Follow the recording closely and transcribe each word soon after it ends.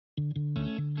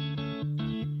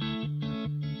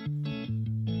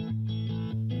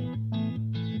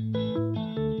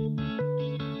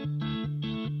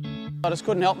I just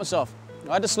couldn't help myself.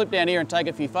 I had to slip down here and take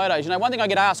a few photos. You know, one thing I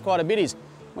get asked quite a bit is,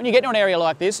 when you get to an area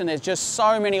like this and there's just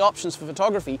so many options for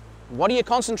photography, what do you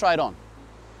concentrate on?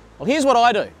 Well, here's what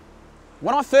I do.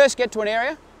 When I first get to an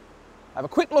area, I have a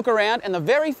quick look around, and the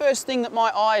very first thing that my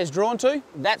eye is drawn to,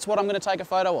 that's what I'm going to take a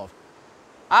photo of.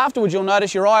 Afterwards, you'll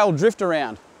notice your eye will drift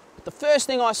around. But the first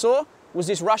thing I saw was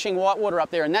this rushing white water up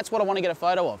there, and that's what I want to get a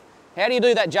photo of. How do you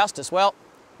do that justice? Well,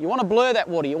 you want to blur that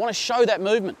water, you want to show that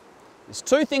movement. There's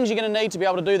two things you're going to need to be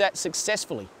able to do that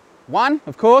successfully. One,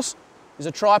 of course, is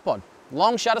a tripod.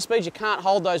 Long shutter speeds, you can't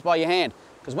hold those by your hand,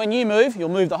 because when you move, you'll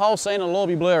move the whole scene and it'll all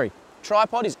be blurry.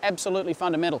 Tripod is absolutely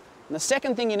fundamental. And the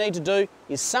second thing you need to do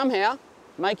is somehow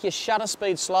make your shutter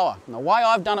speed slower. And the way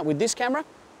I've done it with this camera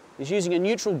is using a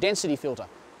neutral density filter.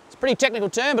 It's a pretty technical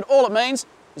term, but all it means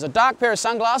is a dark pair of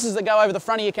sunglasses that go over the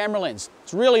front of your camera lens.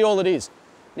 It's really all it is.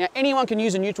 Now, anyone can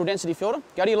use a neutral density filter.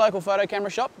 Go to your local photo camera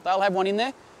shop, they'll have one in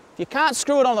there. If you can't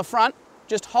screw it on the front,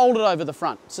 just hold it over the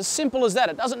front. It's as simple as that.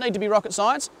 It doesn't need to be rocket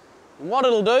science. And what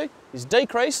it'll do is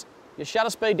decrease your shutter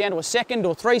speed down to a second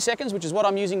or 3 seconds, which is what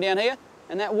I'm using down here,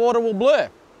 and that water will blur.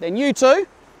 Then you too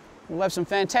will have some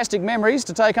fantastic memories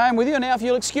to take home with you. Now, if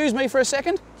you'll excuse me for a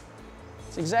second,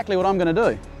 it's exactly what I'm going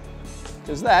to do,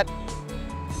 because that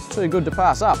is too good to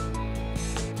pass up.